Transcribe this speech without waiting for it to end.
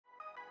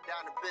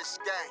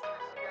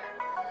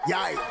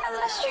Yeah.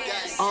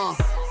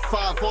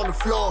 5 on the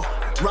floor,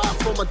 ride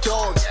for my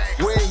dogs.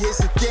 Where here's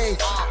the thing,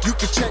 you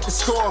can check the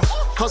score.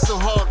 Hustle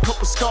hard,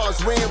 couple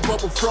scars, wearing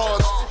bubble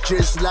frauds.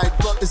 Just like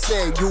Butler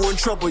said, you in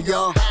trouble,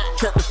 y'all.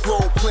 Kept the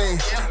flow playing,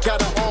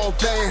 got it all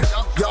banned.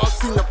 Y'all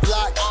seen the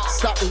block,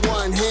 stop with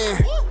one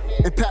hand.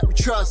 And Pat we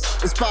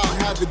trust, it's power,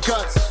 have the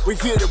guts. We're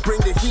here to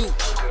bring the heat,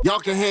 y'all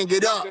can hang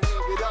it up.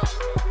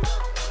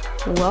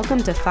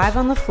 Welcome to 5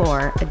 on the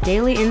Floor, a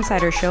daily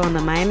insider show on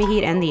the Miami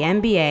Heat and the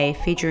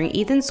NBA, featuring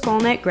Ethan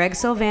Skolnick, Greg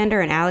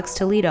Sylvander, and Alex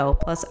Toledo,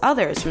 plus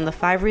others from the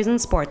 5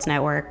 Reasons Sports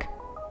Network.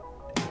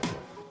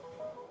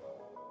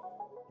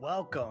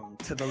 Welcome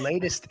to the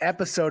latest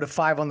episode of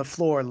 5 on the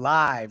Floor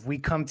Live. We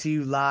come to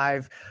you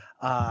live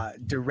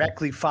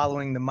directly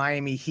following the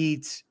Miami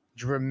Heat's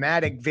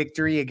dramatic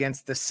victory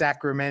against the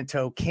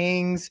Sacramento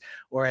Kings,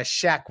 or as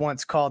Shaq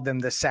once called them,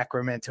 the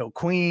Sacramento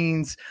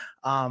Queens.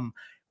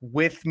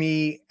 With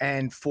me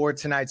and for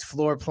tonight's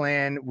floor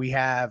plan, we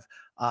have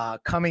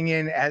coming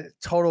in at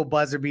total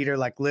buzzer beater,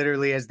 like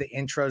literally as the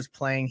intro's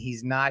playing,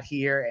 he's not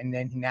here, and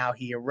then now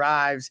he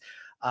arrives.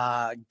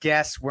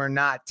 Guess we're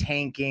not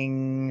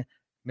tanking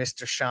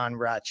Mr. Sean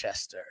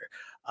Rochester.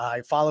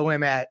 Follow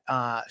him at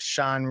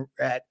Sean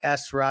at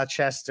S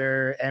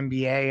Rochester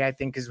NBA, I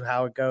think is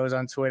how it goes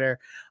on Twitter.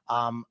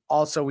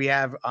 Also, we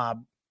have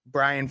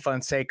Brian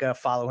Fonseca.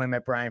 Follow him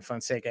at Brian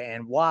Fonseca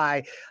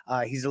NY.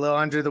 He's a little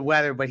under the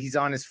weather, but he's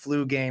on his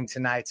flu game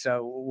tonight,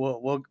 so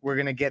we're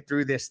gonna get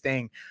through this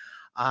thing.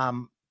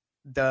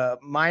 The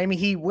Miami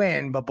Heat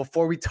win, but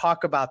before we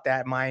talk about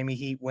that Miami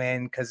Heat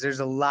win, because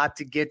there's a lot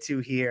to get to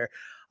here,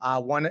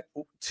 want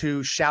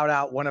to shout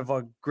out one of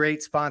our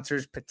great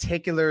sponsors,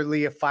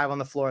 particularly a 5 on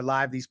the Floor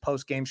Live, these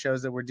post-game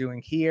shows that we're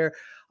doing here.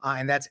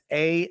 And that's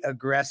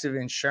Aggressive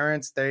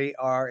Insurance. They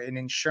are an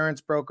insurance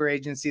broker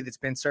agency that's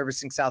been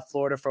servicing South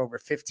Florida for over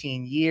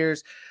 15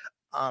 years.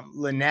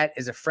 Lynette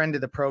is a friend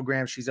of the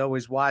program. She's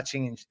always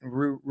watching and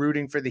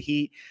rooting for the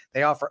Heat.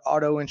 They offer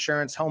auto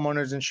insurance,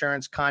 homeowners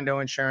insurance, condo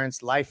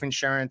insurance, life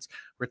insurance,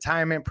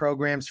 retirement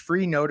programs,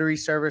 free notary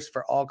service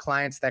for all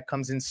clients. That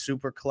comes in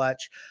super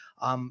clutch.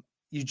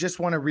 You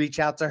just want to reach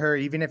out to her,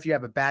 even if you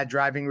have a bad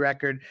driving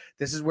record.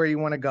 This is where you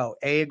want to go.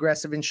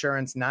 Aggressive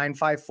Insurance,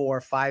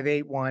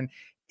 954-581-8800,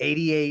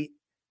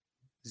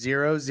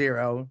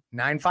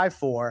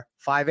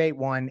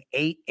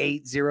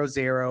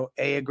 954-581-8800,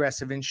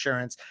 Aggressive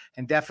Insurance.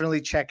 And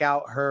definitely check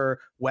out her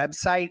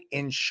website,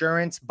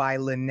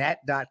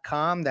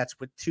 insurancebylynette.com. That's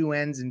with 2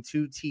 N's and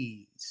 2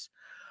 T's.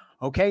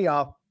 Okay,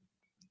 y'all.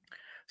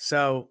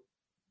 So,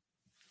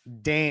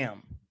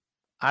 damn.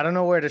 I don't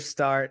know where to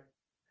start,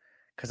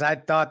 because I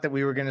thought that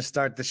we were going to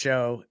start the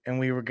show and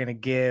we were going to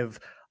give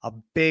a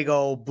big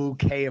old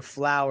bouquet of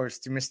flowers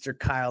to Mr.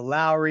 Kyle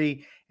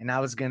Lowry, and I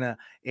was going to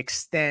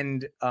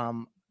extend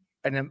an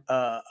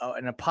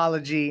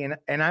apology,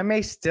 and I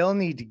may still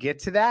need to get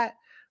to that,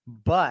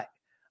 but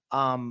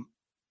I'm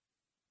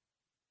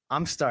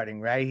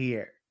starting right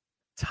here.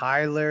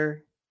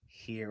 Tyler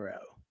Herro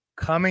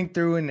coming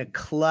through in the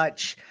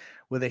clutch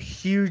with a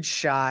huge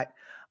shot.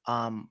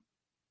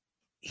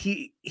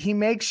 He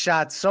makes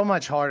shots so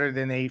much harder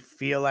than they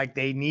feel like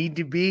they need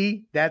to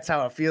be. That's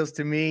how it feels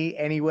to me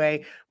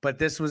anyway. But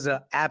this was an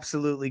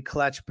absolutely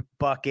clutch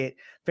bucket.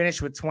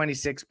 Finished with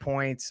 26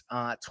 points,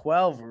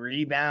 12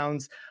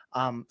 rebounds.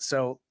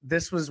 So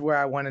this was where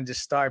I wanted to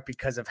start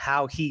because of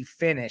how he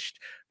finished.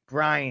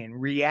 Brian,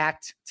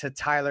 react to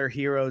Tyler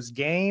Herro's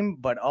game,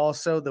 but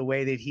also the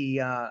way that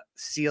he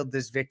sealed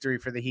this victory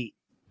for the Heat.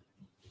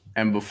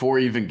 And before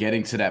even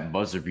getting to that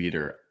buzzer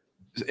beater,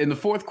 in the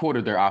fourth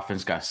quarter, their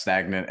offense got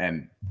stagnant,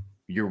 and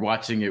you're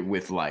watching it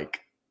with, like,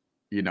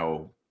 you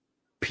know,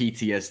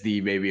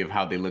 PTSD maybe of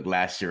how they looked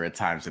last year at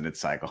times. And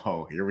it's like,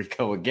 oh, here we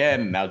go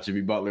again. Now Jimmy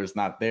Butler's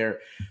not there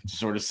to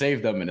sort of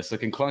save them, and it's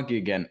looking clunky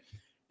again.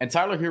 And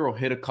Tyler Herro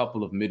hit a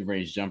couple of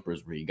mid-range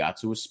jumpers where he got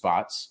to his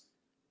spots,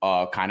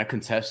 kind of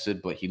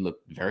contested, but he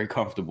looked very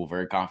comfortable,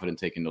 very confident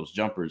taking those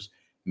jumpers,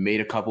 made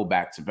a couple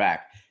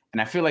back-to-back. And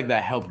I feel like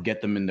that helped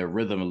get them in their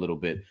rhythm a little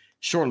bit.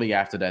 Shortly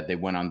after that, they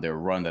went on their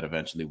run that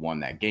eventually won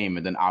that game.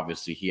 And then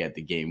obviously he had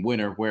the game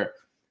winner where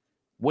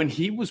when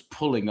he was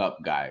pulling up,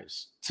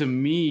 guys, to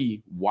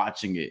me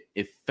watching it,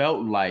 it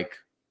felt like,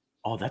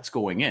 oh, that's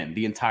going in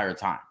the entire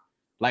time.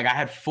 Like I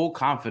had full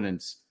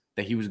confidence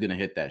that he was going to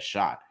hit that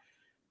shot.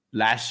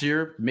 Last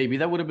year, maybe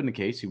that would have been the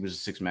case. He was a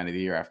sixth man of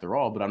the year after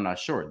all, but I'm not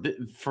sure.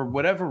 For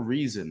whatever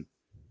reason,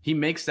 he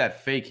makes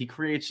that fake. He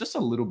creates just a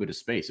little bit of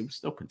space. It was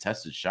still a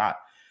contested shot.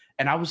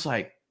 And I was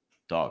like,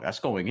 dog, that's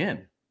going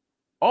in.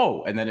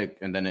 Oh, and then it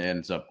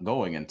ends up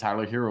going. And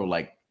Tyler Herro,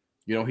 like,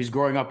 you know, he's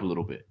growing up a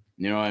little bit.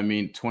 You know what I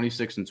mean?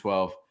 26 and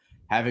 12,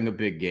 having a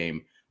big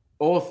game.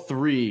 All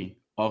three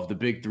of the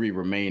big three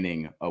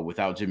remaining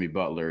without Jimmy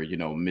Butler, you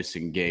know,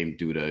 missing game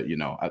due to, you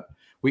know,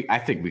 I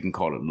think we can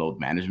call it load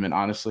management,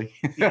 honestly.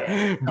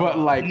 Yeah, but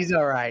like he's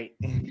all right.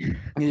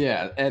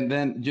 Yeah, and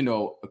then, you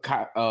know,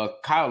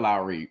 Kyle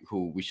Lowry,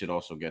 who we should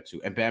also get to,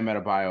 and Bam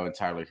Adebayo and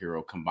Tyler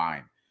Herro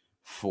combined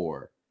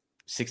for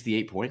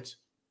 68 points.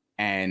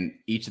 And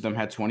each of them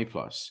had 20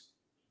 plus.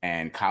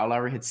 and Kyle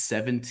Lowry hit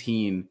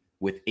 17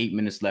 with 8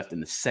 minutes left in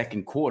the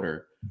second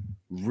quarter,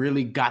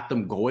 really got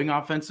them going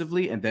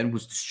offensively, and then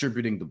was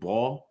distributing the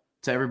ball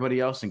to everybody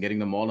else and getting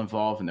them all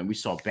involved. And then we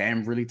saw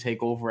Bam really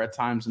take over at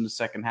times in the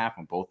second half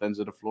on both ends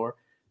of the floor,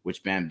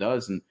 which Bam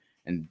does.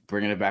 And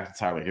bringing it back to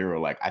Tyler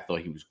Hero, like, I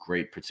thought he was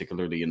great,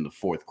 particularly in the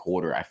fourth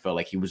quarter. I felt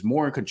like he was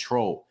more in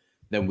control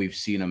than we've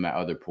seen him at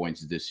other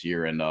points this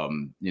year. And,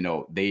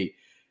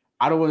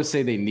 I don't want to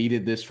say they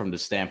needed this from the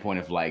standpoint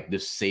of like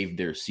this saved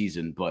their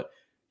season, but,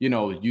 you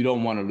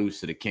don't want to lose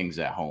to the Kings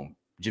at home,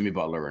 Jimmy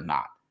Butler or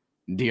not.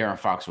 De'Aaron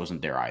Fox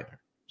wasn't there either.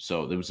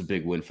 So there was a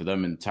big win for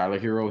them. And Tyler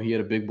Hero, he had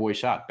a big boy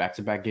shot,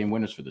 back-to-back game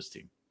winners for this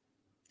team.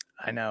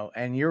 I know.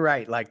 And you're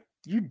right. Like,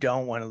 you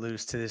don't want to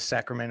lose to this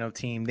Sacramento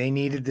team. They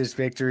needed this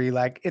victory.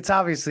 Like, it's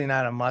obviously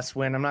not a must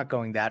win. I'm not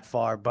going that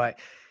far, but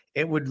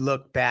it would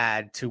look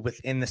bad to,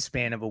 within the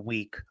span of a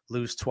week,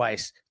 lose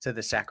twice to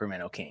the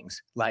Sacramento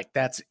Kings. Like,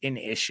 that's an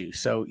issue.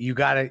 So you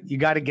gotta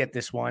get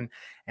this one.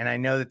 And I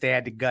know that they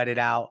had to gut it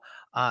out.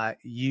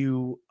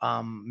 You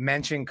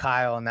mentioned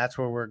Kyle, and that's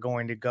where we're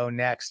going to go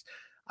next.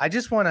 I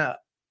just want to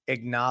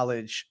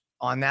acknowledge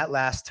on that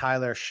last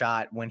Tyler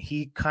shot when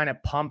he kind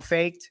of pump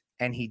faked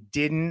and he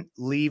didn't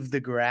leave the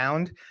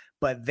ground,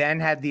 but then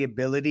had the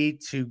ability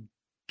to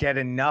get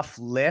enough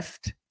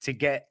lift to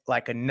get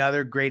like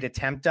another great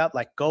attempt up.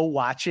 Like, go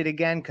watch it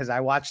again, because I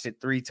watched it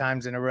 3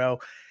 times in a row.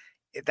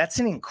 That's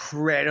an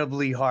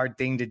incredibly hard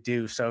thing to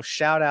do. So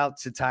shout out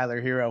to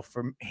Tyler Hero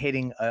for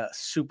hitting a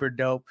super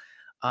dope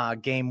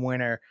game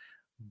winner.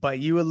 But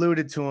you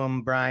alluded to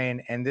him,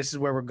 Brian, and this is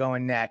where we're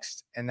going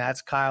next, and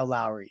that's Kyle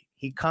Lowry.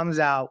 He comes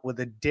out with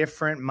a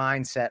different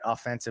mindset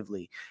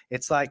offensively.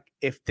 It's like,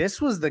 if this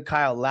was the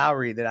Kyle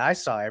Lowry that I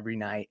saw every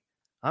night,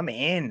 I'm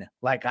in.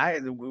 Like,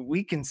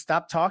 we can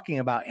stop talking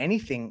about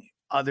anything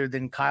other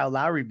than Kyle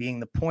Lowry being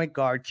the point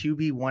guard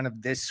QB1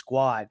 of this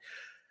squad.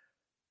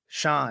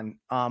 Sean,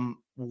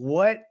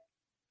 what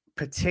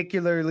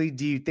particularly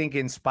do you think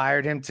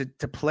inspired him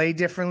to play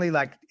differently?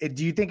 Like,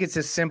 do you think it's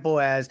as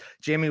simple as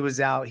Jimmy was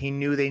out, he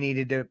knew they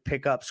needed to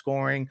pick up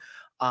scoring?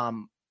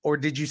 Or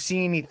did you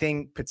see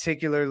anything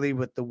particularly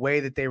with the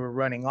way that they were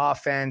running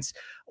offense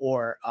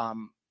or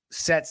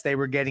sets they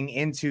were getting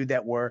into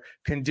that were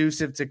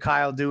conducive to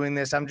Kyle doing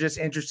this? I'm just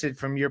interested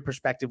from your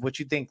perspective, what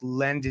you think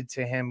lended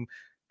to him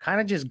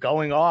kind of just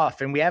going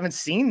off. And we haven't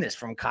seen this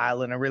from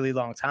Kyle in a really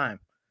long time.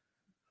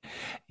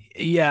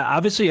 Yeah,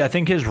 obviously, I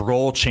think his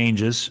role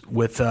changes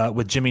with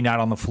Jimmy not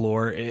on the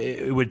floor.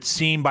 It would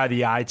seem by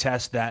the eye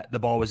test that the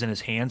ball was in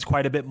his hands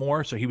quite a bit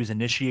more. So he was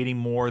initiating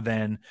more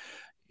than,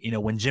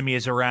 when Jimmy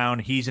is around,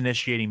 he's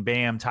initiating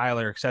Bam,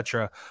 Tyler,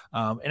 etc.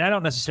 And I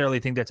don't necessarily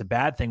think that's a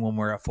bad thing when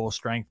we're at full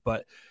strength.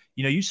 But,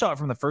 you saw it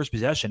from the first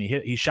possession.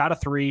 He shot a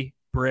 3,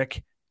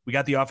 brick. We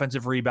got the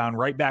offensive rebound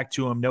right back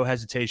to him. No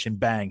hesitation.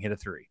 Bang, hit a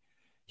 3.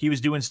 He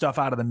was doing stuff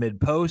out of the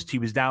mid post. He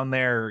was down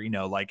there,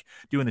 like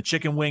doing the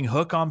chicken wing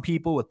hook on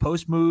people with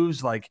post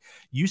moves. Like,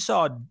 you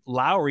saw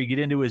Lowry get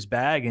into his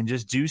bag and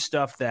just do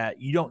stuff that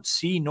you don't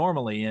see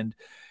normally. And,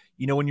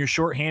 when you're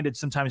shorthanded,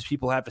 sometimes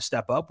people have to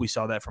step up. We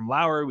saw that from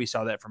Lowry. We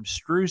saw that from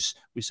Strus.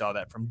 We saw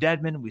that from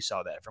Dedmon. We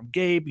saw that from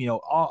Gabe,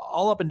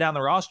 all up and down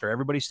the roster.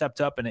 Everybody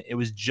stepped up, and it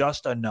was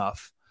just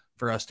enough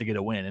for us to get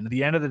a win. And at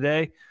the end of the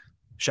day,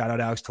 shout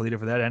out Alex Toledo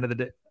for that. End of the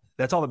day,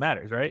 that's all that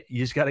matters, right?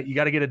 You got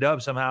to get a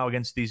dub somehow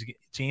against these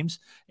teams,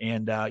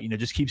 and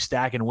just keep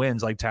stacking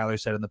wins, like Tyler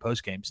said in the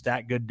post game.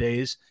 Stack good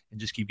days and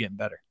just keep getting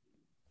better.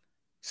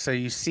 So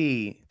you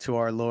see, to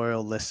our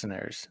loyal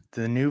listeners,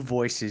 the new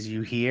voices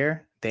you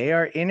hear, they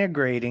are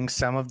integrating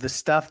some of the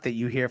stuff that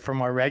you hear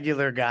from our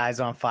regular guys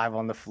on 5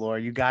 on the Floor.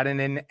 You got it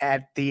in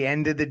at the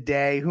end of the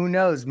day. Who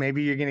knows?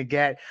 Maybe you're going to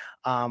get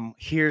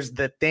here's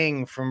the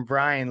thing from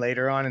Brian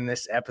later on in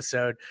this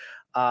episode.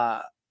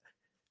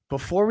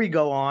 Before we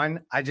go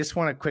on, I just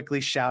want to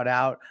quickly shout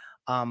out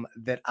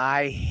that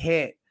I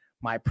hit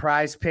my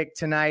prize pick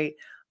tonight.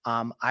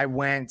 I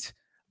went,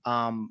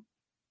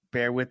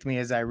 bear with me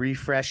as I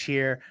refresh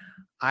here.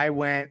 I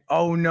went,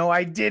 oh no,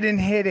 I didn't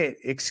hit it.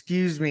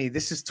 Excuse me.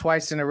 This is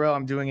twice in a row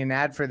I'm doing an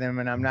ad for them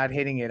and I'm not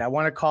hitting it. I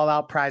want to call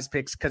out Prize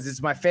Picks because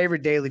it's my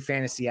favorite daily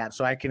fantasy app.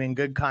 So I can in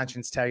good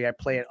conscience tell you I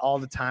play it all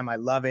the time. I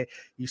love it.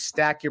 You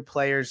stack your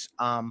players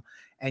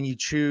and you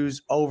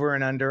choose over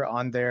and under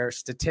on their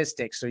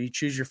statistics. So you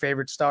choose your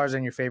favorite stars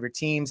on your favorite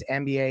teams,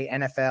 NBA,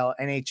 NFL,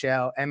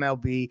 NHL,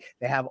 MLB.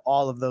 They have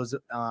all of those.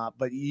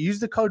 But you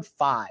use the code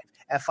 5,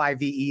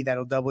 FIVE.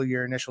 That'll double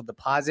your initial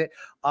deposit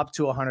up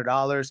to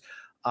 $100.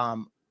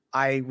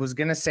 I was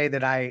going to say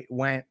that I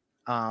went,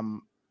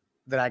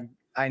 that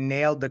I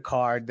nailed the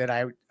card that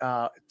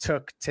I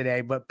took today,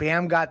 but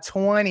Bam got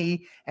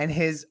 20 and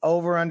his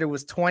over under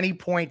was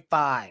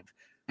 20.5.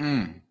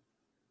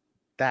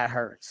 That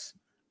hurts.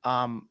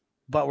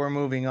 But we're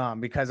moving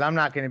on because I'm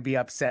not going to be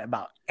upset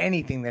about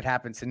anything that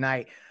happened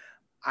tonight.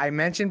 I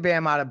mentioned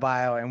Bam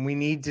Adebayo and we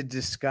need to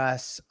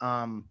discuss,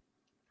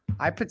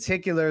 I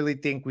particularly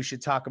think we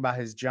should talk about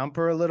his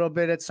jumper a little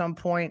bit at some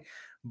point.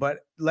 But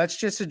let's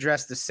just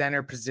address the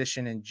center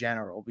position in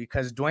general,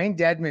 because Dwayne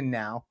Dedmon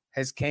now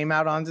has came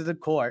out onto the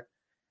court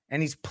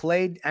and he's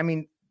played. I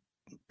mean,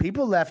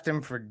 people left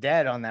him for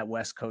dead on that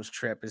West Coast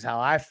trip is how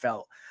I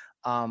felt.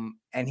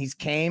 And he's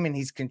came and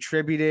he's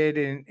contributed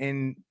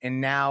in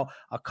now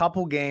a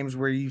couple games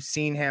where you've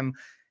seen him,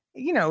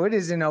 it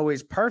isn't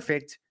always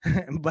perfect,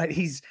 but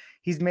he's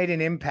made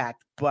an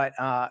impact. But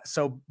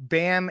so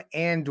Bam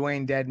and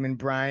Dwayne Dedmon,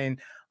 Brian,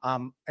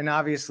 and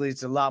obviously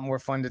it's a lot more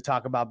fun to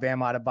talk about Bam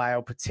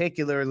Adebayo,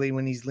 particularly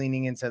when he's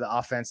leaning into the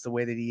offense the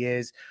way that he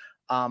is.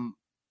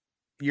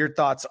 Your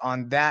thoughts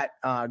on that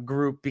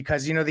group,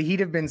 because the Heat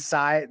have been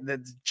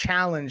that's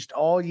challenged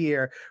all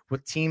year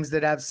with teams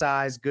that have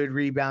size, good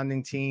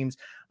rebounding teams.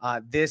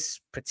 This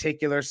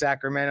particular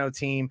Sacramento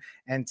team,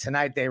 and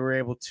tonight they were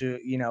able to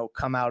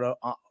come out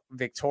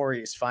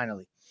victorious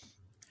finally.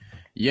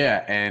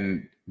 Yeah,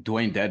 and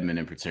Dwayne Dedmon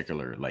in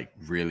particular,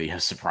 really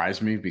has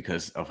surprised me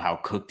because of how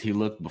cooked he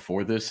looked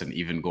before this, and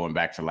even going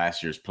back to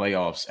last year's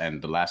playoffs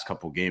and the last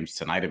couple games,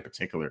 tonight in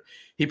particular.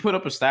 He put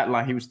up a stat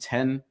line. He was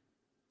 10,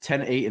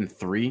 8, and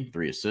 3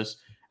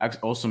 assists. I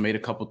also made a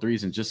couple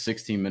threes in just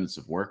 16 minutes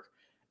of work.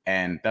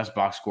 And that's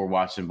box score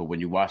watching. But when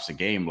you watch the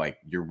game,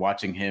 you're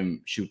watching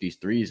him shoot these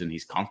threes and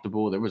he's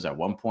comfortable. There was at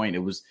one point, it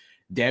was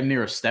damn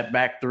near a step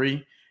back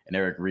three. And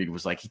Eric Reed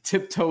was like, he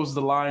tiptoes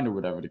the line or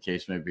whatever the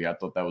case may be. I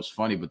thought that was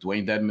funny. But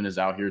Dwayne Dedmon is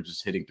out here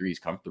just hitting threes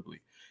comfortably.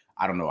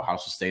 I don't know how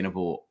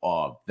sustainable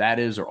that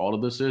is or all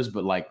of this is.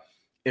 But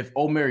if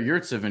Omer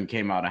Yurtseven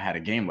came out and had a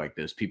game like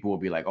this, people would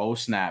be like, oh,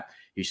 snap,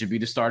 he should be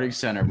the starting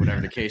center, whatever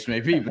the case may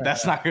be. But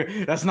that's not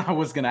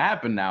what's going to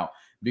happen now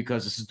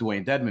because this is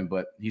Dwayne Dedmon.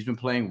 But he's been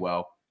playing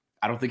well.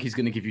 I don't think he's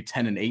going to give you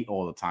 10 and 8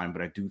 all the time.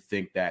 But I do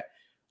think that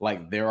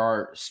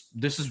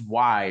this is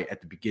why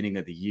at the beginning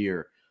of the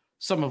year,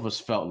 some of us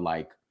felt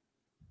like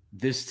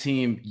this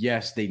team,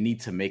 yes, they need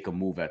to make a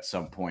move at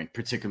some point,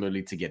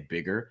 particularly to get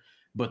bigger.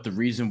 But the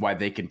reason why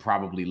they can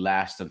probably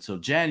last until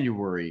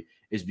January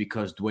is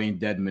because Dwayne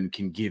Dedmon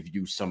can give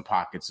you some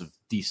pockets of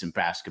decent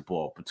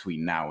basketball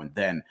between now and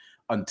then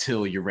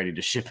until you're ready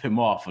to ship him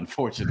off,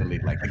 unfortunately.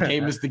 The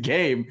game is the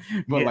game,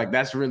 but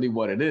that's really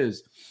what it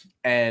is.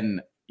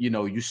 And,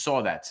 you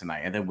saw that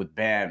tonight. And then with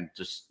Bam,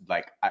 just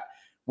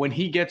when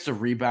he gets a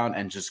rebound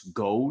and just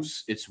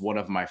goes, it's one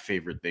of my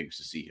favorite things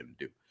to see him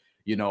do.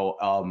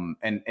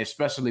 And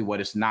especially when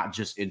it's not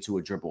just into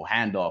a dribble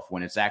handoff,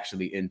 when it's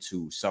actually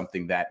into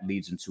something that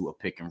leads into a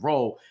pick and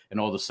roll, and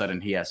all of a sudden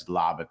he has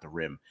lob at the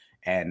rim.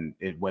 And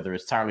whether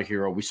it's Tyler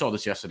Hero, we saw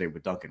this yesterday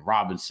with Duncan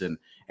Robinson,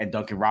 and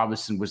Duncan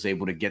Robinson was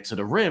able to get to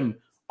the rim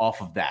off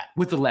of that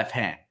with the left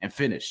hand and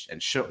finish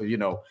and show,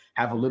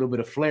 have a little bit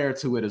of flair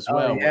to it as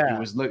well.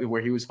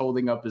 Where he was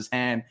holding up his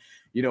hand.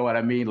 You know what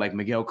I mean? Like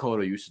Miguel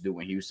Cotto used to do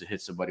when he used to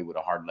hit somebody with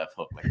a hard left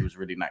hook. It was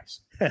really nice.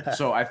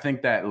 So I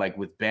think that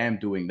with Bam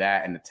doing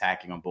that and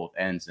attacking on both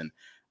ends, and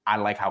I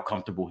like how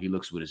comfortable he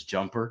looks with his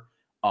jumper.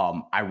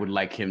 I would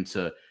like him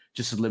to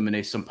just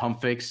eliminate some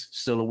pump fakes.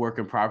 Still a work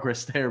in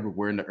progress there, but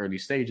we're in the early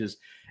stages.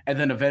 And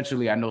then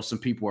eventually I know some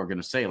people are going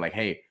to say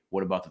hey,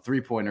 what about the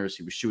 3-pointers?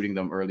 He was shooting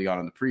them early on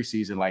in the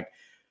preseason.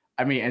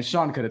 And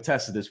Sean could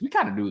attest to this. We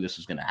kind of knew this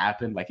was going to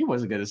happen. He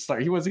wasn't going to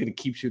start. He wasn't going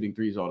to keep shooting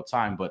threes all the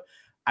time, but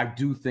I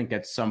do think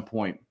at some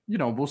point,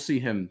 we'll see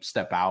him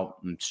step out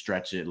and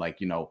stretch it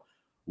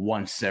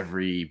once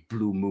every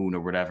blue moon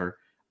or whatever.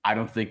 I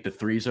don't think the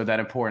threes are that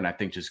important. I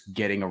think just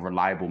getting a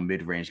reliable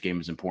mid-range game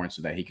is important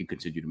so that he can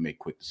continue to make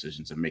quick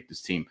decisions and make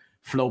this team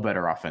flow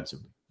better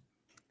offensively.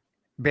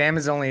 Bam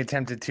has only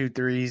attempted 2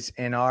 threes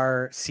in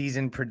our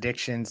season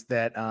predictions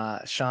that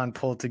Sean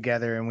pulled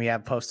together and we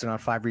have posted on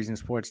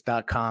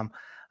 5reasonsports.com.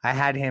 I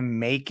had him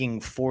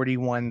making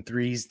 41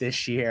 threes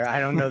this year. I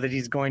don't know that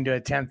he's going to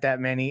attempt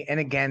that many. And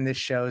again, this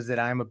shows that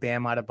I'm a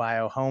Bam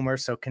Adebayo homer.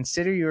 So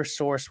consider your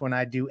source when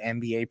I do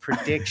NBA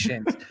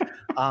predictions.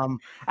 I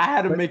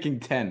had him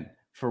making 10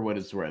 for what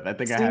it's worth. I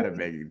think I had him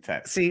making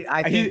 10.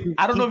 I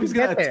don't know if he's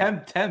going to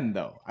attempt 10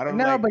 though. I don't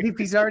know. But if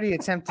he's already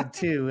attempted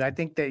 2, I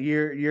think that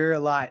you're a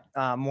lot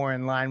more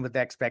in line with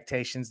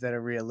expectations that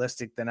are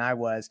realistic than I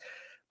was.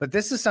 But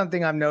this is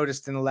something I've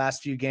noticed in the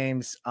last few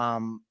games.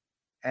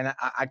 And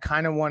I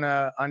kind of want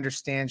to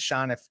understand,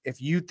 Sean,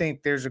 if you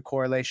think there's a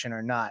correlation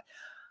or not.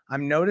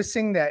 I'm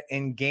noticing that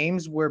in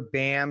games where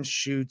Bam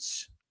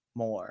shoots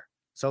more.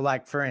 So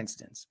for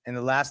instance, in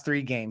the last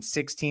 3 games,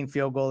 16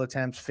 field goal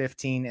attempts,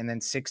 15, and then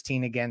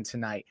 16 again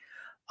tonight.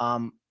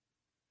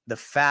 The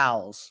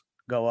fouls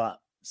go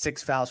up,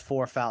 6 fouls,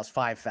 4 fouls,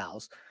 5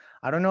 fouls.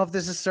 I don't know if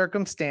this is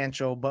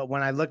circumstantial, but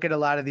when I look at a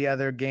lot of the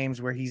other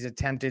games where he's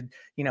attempted,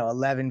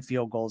 11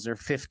 field goals or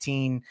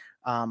 15,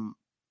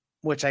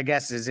 which I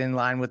guess is in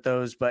line with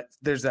those, but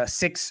there's a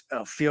 6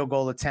 field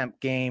goal attempt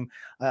game,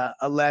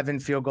 11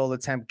 field goal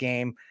attempt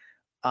game.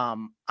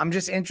 I'm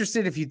just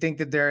interested if you think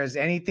that there is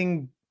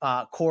anything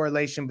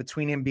correlation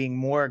between him being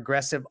more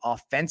aggressive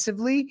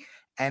offensively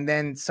and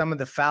then some of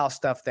the foul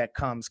stuff that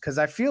comes. Because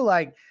I feel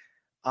like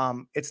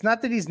it's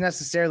not that he's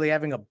necessarily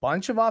having a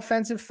bunch of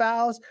offensive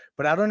fouls,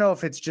 but I don't know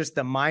if it's just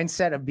the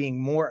mindset of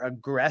being more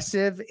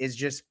aggressive is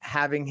just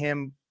having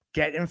him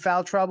get in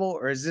foul trouble,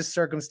 or is this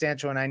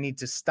circumstantial and I need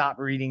to stop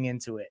reading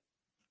into it?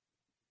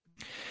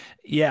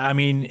 Yeah, I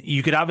mean,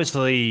 you could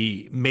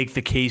obviously make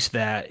the case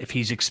that if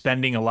he's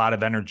expending a lot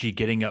of energy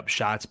getting up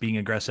shots, being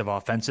aggressive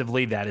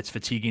offensively, that it's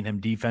fatiguing him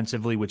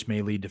defensively, which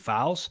may lead to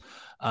fouls.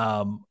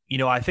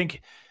 I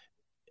think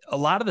a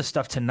lot of the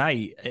stuff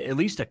tonight, at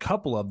least a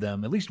couple of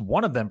them, at least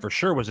one of them for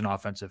sure was an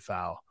offensive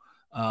foul.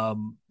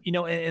 In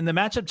the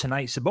matchup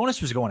tonight,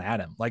 Sabonis was going at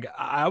him. Like,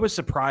 I was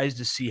surprised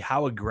to see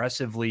how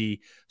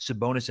aggressively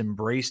Sabonis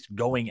embraced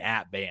going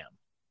at Bam.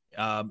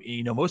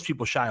 Most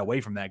people shy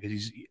away from that because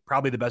he's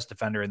probably the best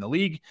defender in the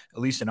league, at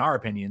least in our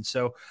opinion.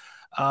 So,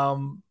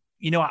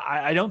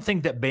 I don't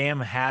think that Bam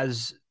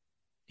has.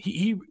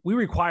 We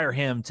require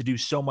him to do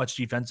so much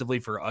defensively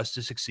for us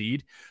to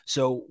succeed.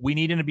 So we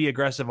need him to be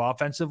aggressive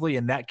offensively,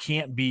 and that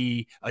can't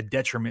be a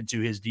detriment to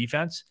his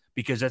defense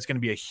because that's going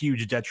to be a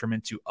huge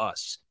detriment to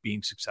us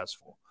being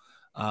successful.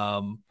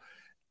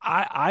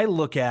 I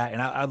look at,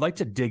 and I'd like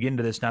to dig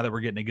into this now that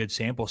we're getting a good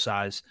sample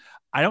size.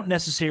 I don't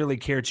necessarily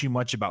care too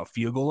much about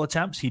field goal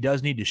attempts. He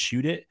does need to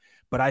shoot it,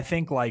 but I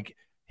think like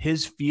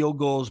his field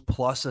goals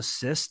plus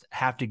assists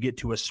have to get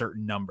to a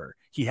certain number.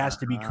 He has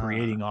to be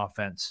creating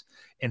offense.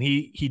 And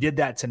he did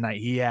that tonight.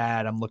 He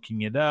had, I'm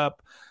looking it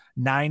up,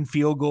 9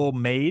 field goal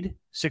made,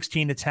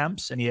 16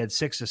 attempts, and he had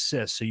 6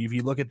 assists. So if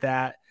you look at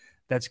that,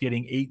 that's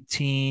getting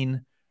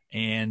 18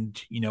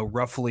 and,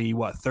 roughly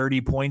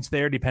 30 points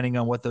there, depending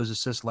on what those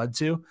assists led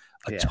to.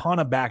 A ton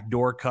of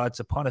backdoor cuts,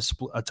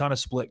 a ton of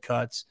split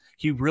cuts.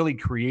 He really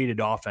created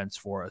offense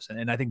for us.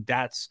 And I think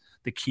that's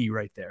the key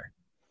right there.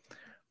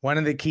 One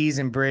of the keys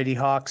in Brady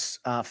Hawk's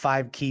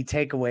 5 key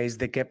takeaways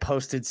that get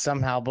posted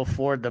somehow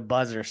before the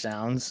buzzer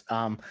sounds.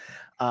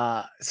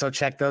 So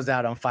check those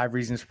out on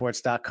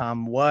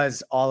 5reasonsports.com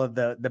was all of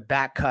the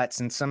back cuts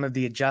and some of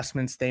the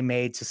adjustments they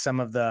made to some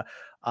of the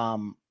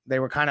they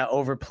were kind of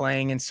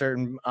overplaying in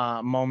certain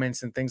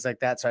moments and things like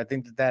that. So I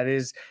think that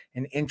is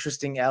an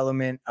interesting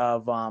element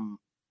of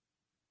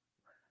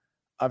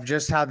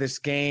just how this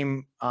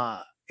game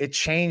it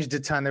changed a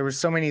ton. There were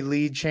so many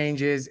lead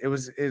changes. It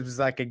was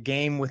like a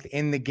game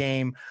within the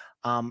game.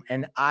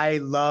 And I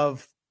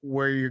love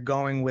where you're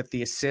going with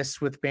the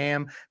assists with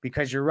Bam,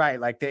 because you're right.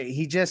 Like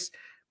he just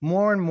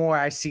more and more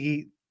I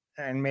see,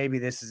 and maybe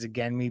this is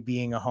again me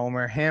being a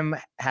homer, him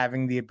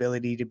having the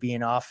ability to be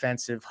an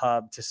offensive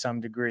hub to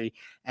some degree.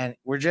 And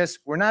we're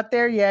not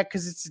there yet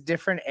because it's a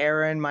different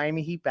era in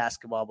Miami Heat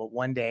basketball, but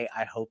one day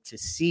I hope to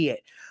see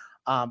it.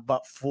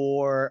 But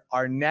for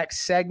our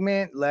next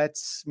segment,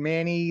 let's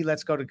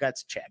go to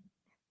Guts Check.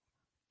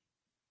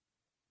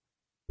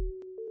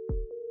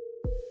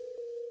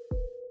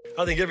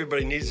 I think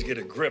everybody needs to get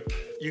a grip.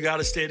 You got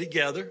to stay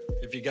together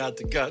if you got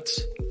the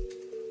guts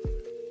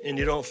and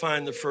you don't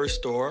find the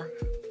first door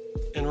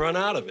and run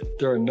out of it.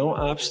 There are no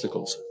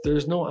obstacles.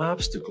 There's no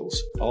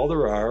obstacles. All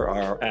there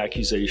are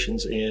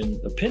accusations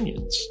and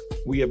opinions.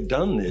 We have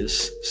done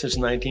this since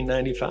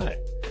 1995.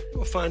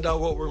 We'll find out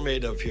what we're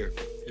made of here.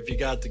 If you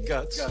got the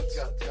guts.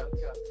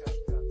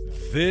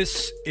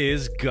 This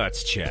is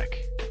Guts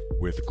Check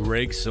with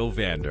Greg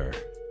Sylvander.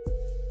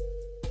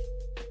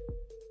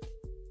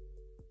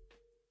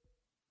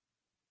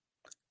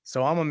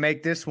 So I'm going to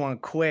make this one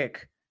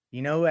quick.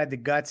 You know who had the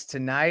guts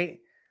tonight?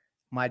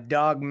 My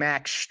dog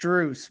Max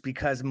Strus,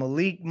 because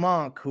Malik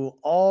Monk, who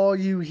all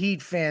you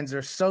Heat fans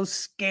are so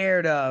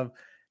scared of,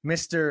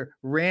 Mr.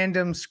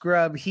 Random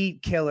Scrub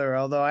Heat Killer,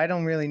 although I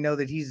don't really know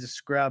that he's a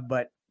scrub,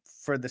 but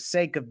for the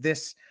sake of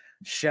this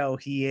show,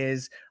 he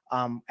is.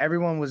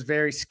 Everyone was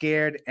very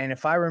scared. And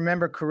if I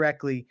remember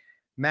correctly,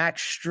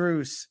 Max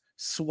Strus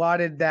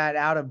swatted that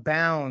out of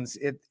bounds.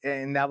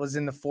 And that was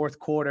in the fourth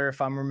quarter, if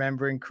I'm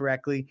remembering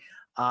correctly.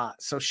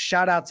 So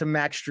shout out to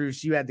Max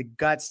Strus. You had the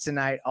guts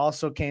tonight.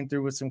 Also came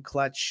through with some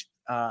clutch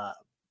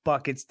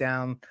buckets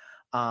down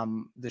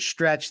the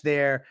stretch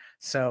there.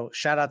 So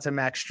shout out to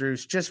Max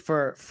Strus just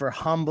for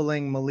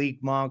humbling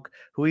Malik Monk,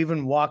 who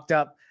even walked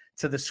up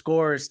to the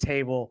scorer's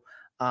table,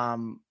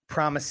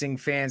 promising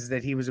fans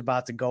that he was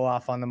about to go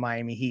off on the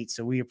Miami Heat.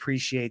 So we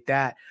appreciate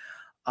that.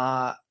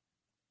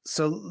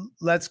 So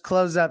let's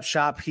close up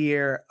shop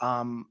here.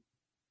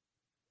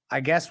 I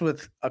guess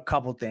with a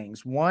couple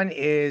things. One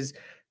is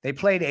they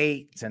played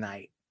 8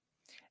 tonight,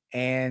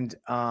 and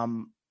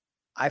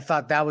I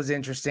thought that was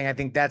interesting. I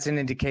think that's an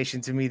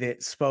indication to me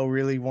that Spo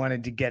really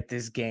wanted to get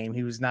this game.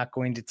 He was not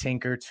going to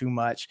tinker too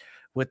much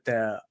with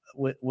the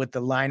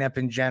lineup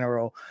in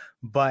general,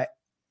 but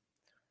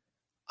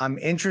I'm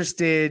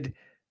interested.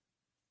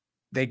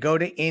 They go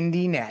to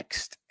Indy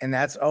next, and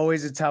that's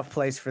always a tough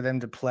place for them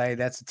to play.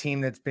 That's a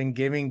team that's been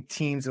giving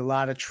teams a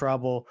lot of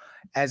trouble.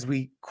 As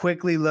we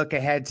quickly look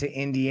ahead to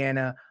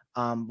Indiana,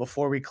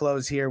 before we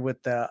close here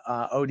with the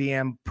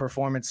ODM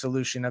performance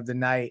solution of the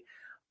night,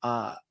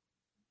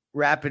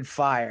 rapid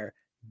fire,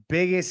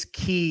 biggest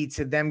key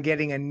to them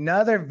getting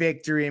another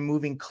victory and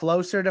moving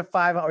closer to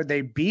 500, or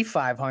they be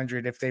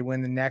 500 if they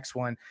win the next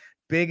one.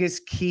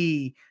 Biggest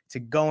key to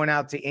going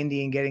out to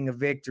Indy and getting a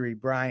victory,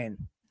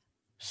 Brian.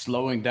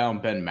 Slowing down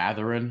Ben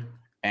Mathurin.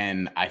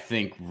 And I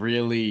think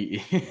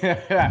really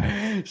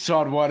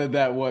Sean wanted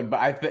that one,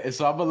 but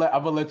so I'm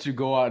gonna let you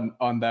go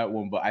on that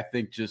one. But I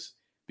think just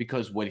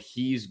because when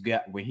he's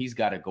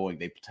got it going,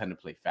 they tend to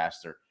play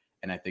faster,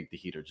 and I think the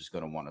Heat are just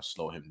going to want to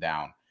slow him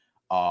down.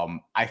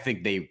 I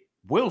think they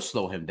will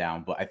slow him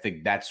down, but I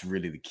think that's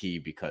really the key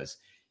because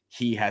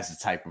he has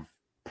the type of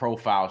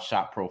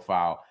shot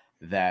profile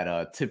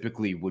that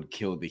typically would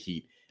kill the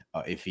Heat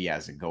if he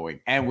has it going,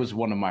 and was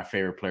one of my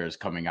favorite players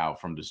coming out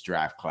from this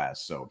draft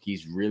class. So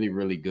he's really,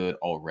 really good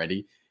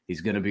already.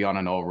 He's going to be on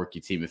an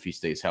all-rookie team if he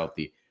stays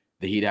healthy.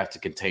 The Heat have to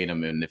contain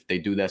him, and if they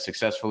do that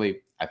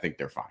successfully, I think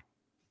they're fine.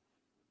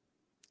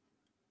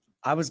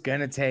 I was going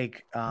to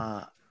take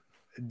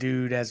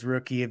dude as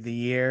rookie of the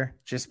year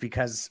just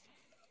because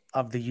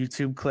of the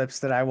YouTube clips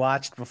that I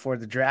watched before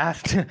the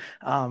draft.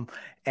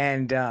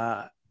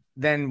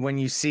 Then when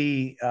you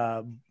see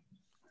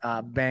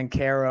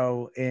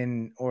Banchero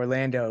in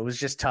Orlando, it was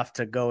just tough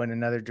to go in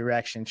another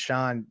direction.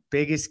 Sean,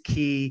 biggest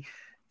key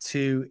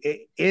to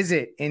it, is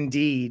it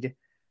indeed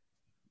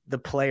the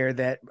player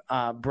that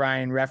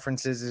Brian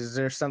references? Is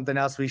there something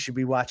else we should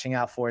be watching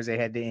out for as they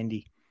head to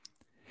Indy?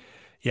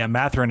 Yeah,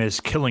 Mathurin is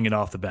killing it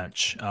off the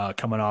bench,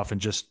 coming off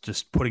and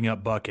just putting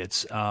up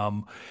buckets.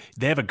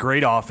 They have a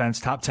great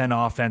offense, top 10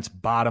 offense,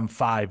 bottom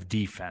 5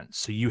 defense.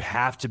 So you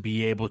have to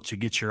be able to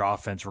get your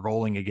offense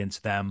rolling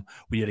against them.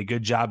 We did a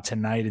good job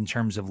tonight in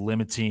terms of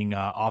limiting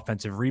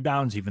offensive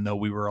rebounds, even though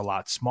we were a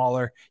lot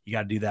smaller. You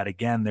got to do that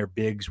again. Their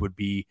bigs would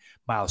be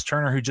Miles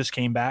Turner, who just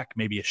came back,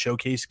 maybe a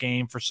showcase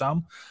game for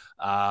some.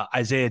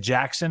 Isaiah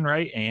Jackson,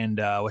 right? And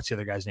what's the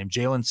other guy's name?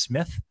 Jalen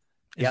Smith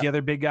is the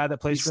other big guy that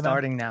plays for them.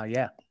 Starting now,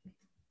 yeah.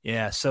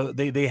 Yeah, so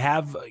they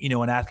have,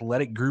 an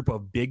athletic group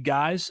of big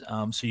guys,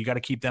 so you got to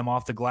keep them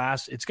off the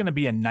glass. It's going to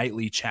be a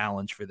nightly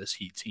challenge for this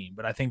Heat team,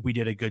 but I think we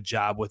did a good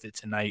job with it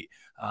tonight.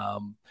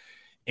 And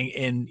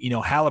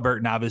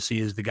Halliburton obviously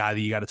is the guy that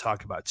you got to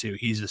talk about too.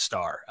 He's a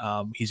star.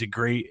 He's a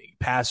great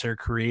passer,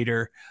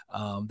 creator.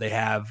 They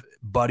have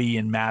Buddy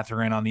and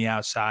Mathurin on the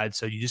outside,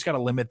 so you just got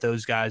to limit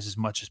those guys as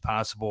much as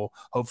possible.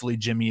 Hopefully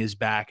Jimmy is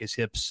back, his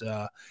hips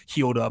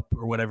healed up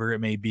or whatever it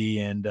may be,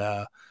 and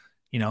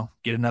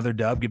get another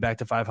dub, get back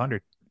to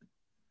 500.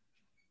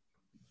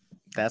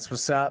 That's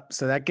what's up.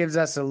 So that gives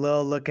us a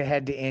little look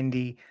ahead to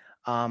Indy.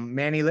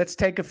 Manny, let's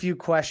take a few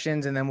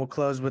questions and then we'll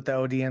close with the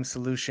ODM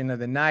solution of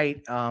the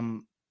night.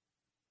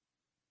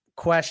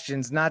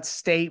 Questions, not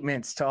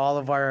statements, to all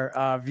of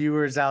our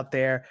viewers out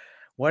there.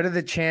 What are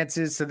the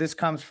chances? So this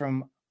comes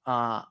from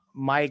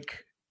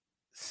Mike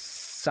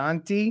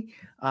Santi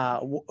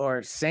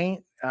or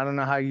Saint. I don't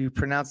know how you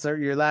pronounce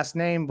your last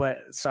name, but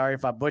sorry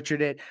if I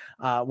butchered it.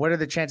 What are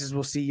the chances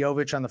we'll see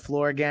Jovic on the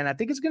floor again? I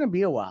think it's going to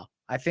be a while.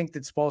 I think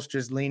that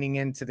Spoelstra's leaning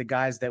into the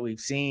guys that we've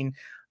seen.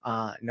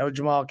 No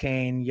Jamal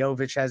Cain.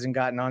 Jovic hasn't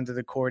gotten onto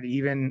the court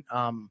even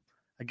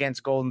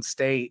against Golden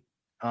State.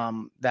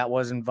 That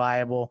wasn't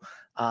viable.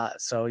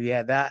 So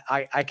yeah, that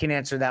I can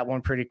answer that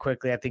one pretty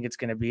quickly. I think it's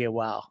going to be a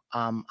while.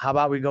 How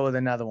about we go with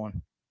another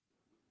one?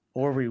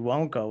 Or we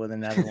won't go with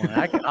another one.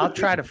 I'll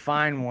try to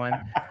find one.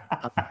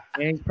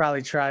 And he's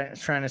probably trying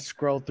to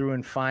scroll through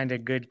and find a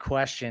good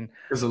question.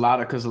 Because a lot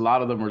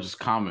of them are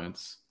just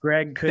comments.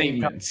 Greg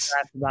couldn't ask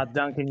about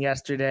Duncan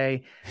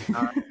yesterday,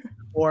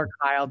 or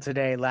Kyle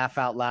today. Laugh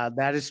out loud.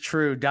 That is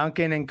true.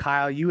 Duncan and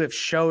Kyle, you have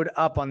showed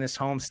up on this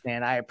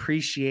homestand. I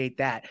appreciate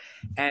that.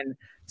 And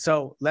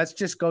so let's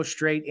just go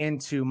straight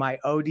into my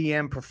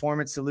ODM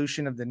performance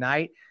solution of the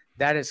night.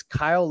 That is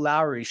Kyle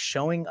Lowry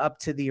showing up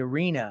to the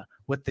arena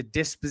with the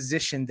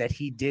disposition that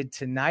he did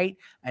tonight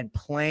and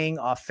playing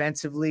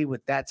offensively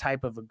with that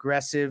type of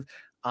aggressive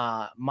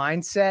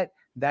mindset.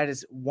 That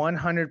is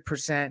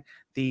 100%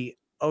 the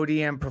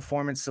ODM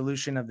performance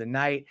solution of the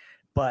night.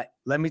 But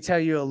let me tell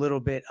you a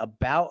little bit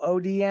about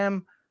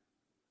ODM.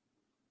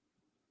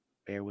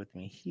 Bear with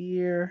me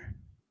here.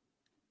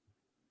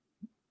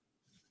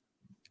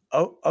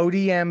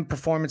 ODM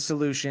performance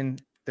solution,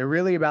 they're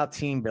really about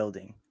team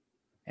building.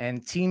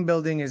 And team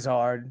building is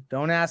hard.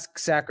 Don't ask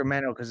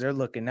Sacramento because they're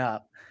looking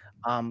up.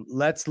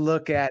 Let's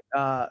look at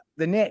the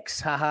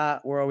Knicks. Haha,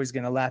 we're always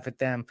going to laugh at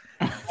them.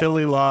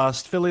 Philly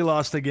lost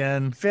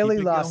again. Philly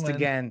lost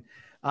again.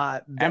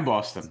 And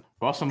Boston.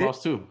 Boston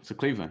lost too. It's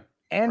Cleveland.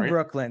 And right?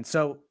 Brooklyn.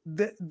 So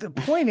the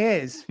point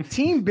is,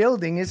 team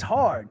building is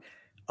hard.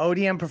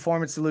 ODM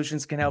Performance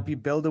Solutions can help you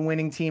build a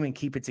winning team and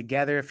keep it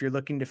together. If you're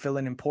looking to fill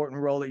an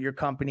important role at your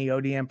company,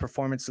 ODM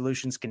Performance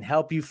Solutions can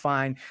help you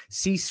find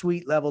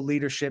C-suite level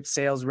leadership,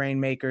 sales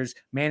rainmakers,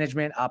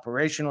 management,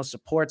 operational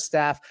support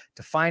staff.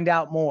 To find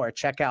out more,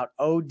 check out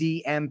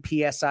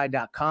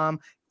odmpsi.com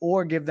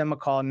or give them a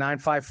call,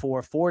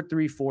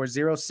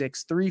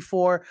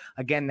 954-434-0634.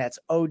 Again, that's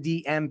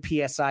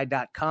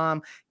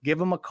odmpsi.com. Give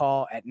them a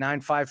call at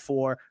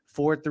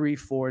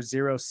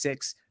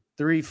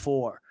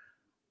 954-434-0634.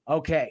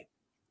 Okay.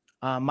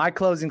 My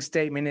closing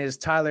statement is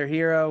Tyler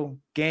Hero,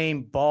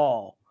 game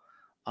ball.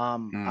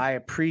 I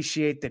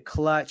appreciate the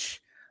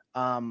clutch.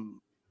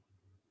 The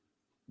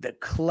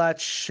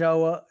clutch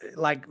show,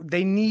 like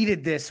they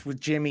needed this with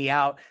Jimmy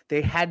out.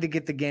 They had to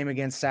get the game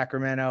against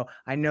Sacramento.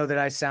 I know that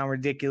I sound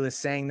ridiculous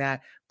saying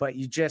that, but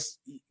you just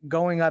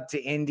going up to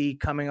Indy,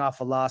 coming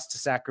off a loss to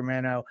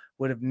Sacramento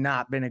would have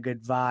not been a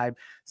good vibe.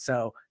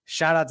 So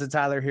Shout out to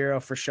Tyler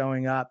Hero for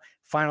showing up.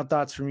 Final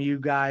thoughts from you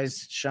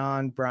guys,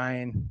 Sean,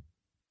 Brian.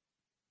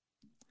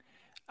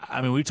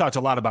 I mean, we've talked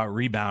a lot about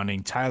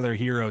rebounding. Tyler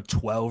Hero,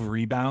 12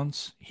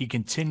 rebounds. He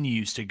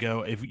continues to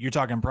go, if you're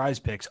talking Prize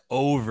Picks,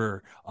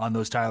 over on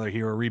those Tyler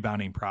Hero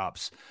rebounding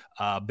props.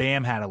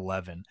 Bam had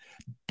 11.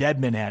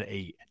 Dedmon had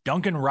 8.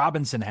 Duncan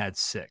Robinson had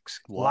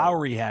 6. Whoa.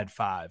 Lowry had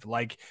 5.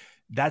 Like,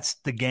 that's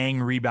the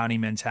gang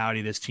rebounding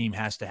mentality this team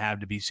has to have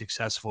to be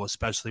successful,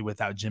 especially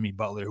without Jimmy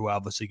Butler, who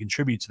obviously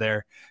contributes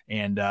there.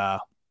 And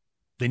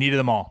they needed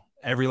them all,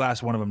 every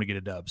last one of them, to get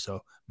a dub.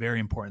 So very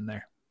important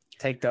there.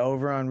 Take the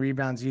over on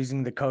rebounds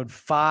using the code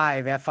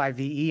 5,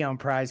 F-I-V-E on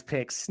Prize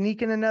Picks.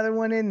 Sneaking another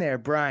one in there.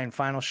 Brian,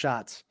 final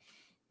shots.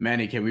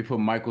 Manny, can we put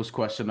Michael's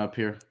question up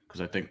here?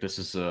 Because I think this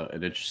is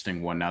an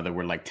interesting one now that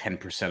we're like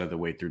 10% of the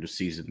way through the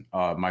season.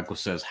 Michael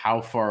says,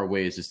 how far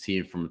away is this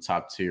team from the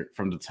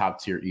top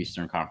tier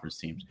Eastern Conference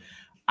teams?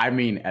 I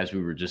mean, as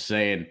we were just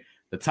saying,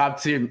 the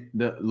top tier,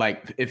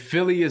 if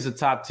Philly is a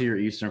top tier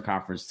Eastern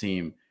Conference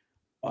team,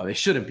 they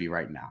shouldn't be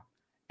right now.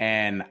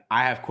 And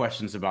I have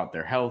questions about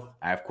their health.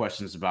 I have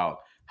questions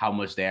about how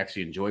much they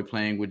actually enjoy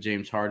playing with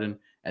James Harden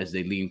as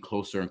they lean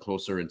closer and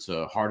closer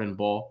into Harden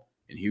ball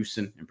in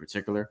Houston in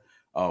particular.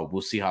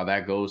 We'll see how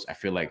that goes. I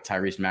feel like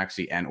Tyrese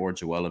Maxey and or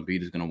Joel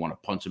Embiid is going to want to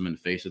punch him in the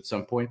face at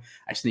some point.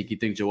 I sneaky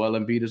think Joel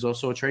Embiid is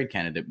also a trade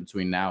candidate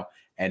between now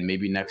and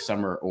maybe next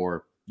summer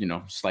or,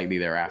 slightly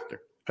thereafter.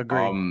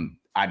 Agreed.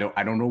 I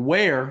don't know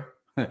where.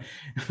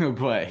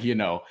 But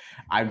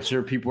I'm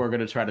sure people are going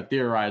to try to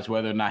theorize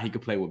whether or not he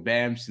could play with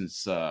Bam,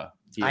 since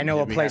I know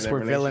a place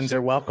where villains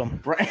are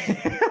welcome.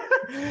 Right.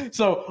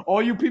 So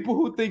all you people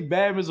who think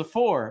Bam is a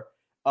 4,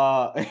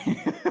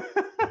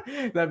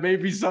 that may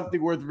be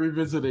something worth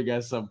revisiting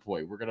at some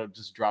point. We're going to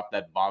just drop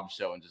that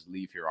bombshell and just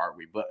leave here, aren't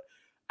we? But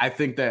I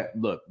think that,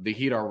 look, the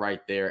Heat are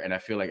right there, and I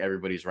feel like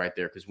everybody's right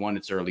there because, 1,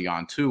 it's early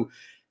on. 2,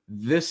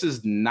 this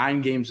is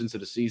 9 games into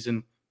the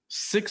season.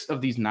 6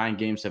 of these 9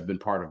 games have been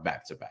part of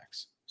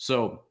back-to-backs.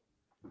 So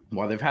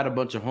while they've had a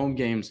bunch of home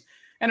games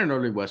and an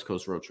early West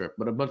Coast road trip,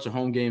 but a bunch of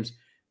home games,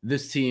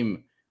 this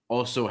team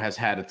also has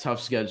had a tough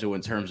schedule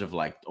in terms of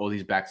like all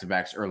these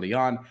back-to-backs early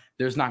on.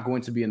 There's not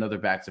going to be another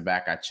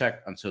back-to-back, I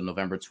checked, until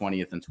November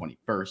 20th and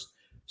 21st.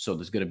 So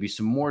there's going to be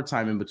some more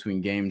time in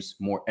between games,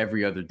 more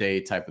every other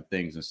day type of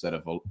things instead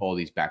of all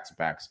these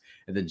back-to-backs.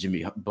 And then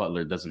Jimmy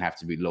Butler doesn't have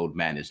to be load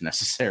managed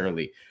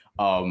necessarily,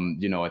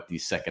 at the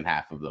second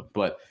half of them.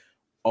 But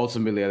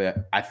ultimately,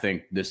 I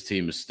think this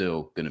team is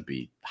still going to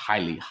be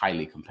highly,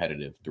 highly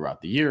competitive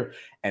throughout the year.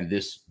 And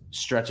this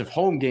stretch of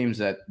home games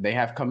that they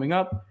have coming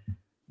up,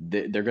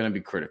 they're going to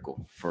be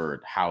critical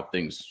for how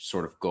things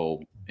sort of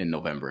go in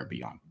November and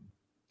beyond.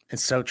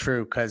 It's so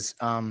true because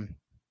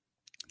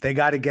they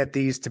got to get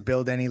these to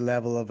build any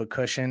level of a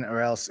cushion, or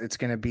else it's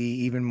going to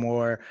be even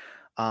more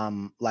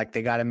like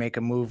they got to make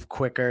a move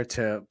quicker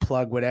to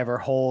plug whatever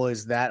hole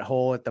is that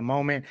hole at the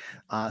moment.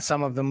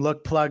 Some of them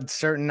look plugged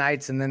certain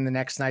nights and then the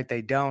next night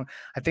they don't.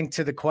 I think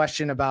to the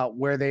question about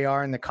where they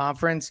are in the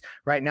conference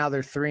right now,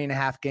 they're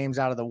 3.5 games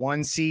out of the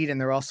 1 seed,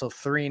 and they're also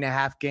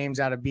 3.5 games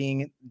out of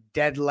being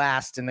dead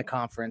last in the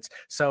conference.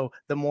 So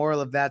the moral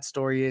of that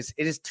story is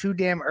it is too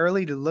damn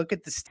early to look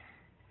at the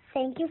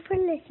Thank you for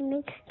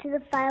listening to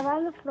the 5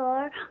 on the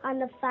Floor on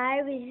the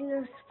 5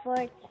 Regional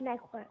Sports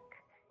Network.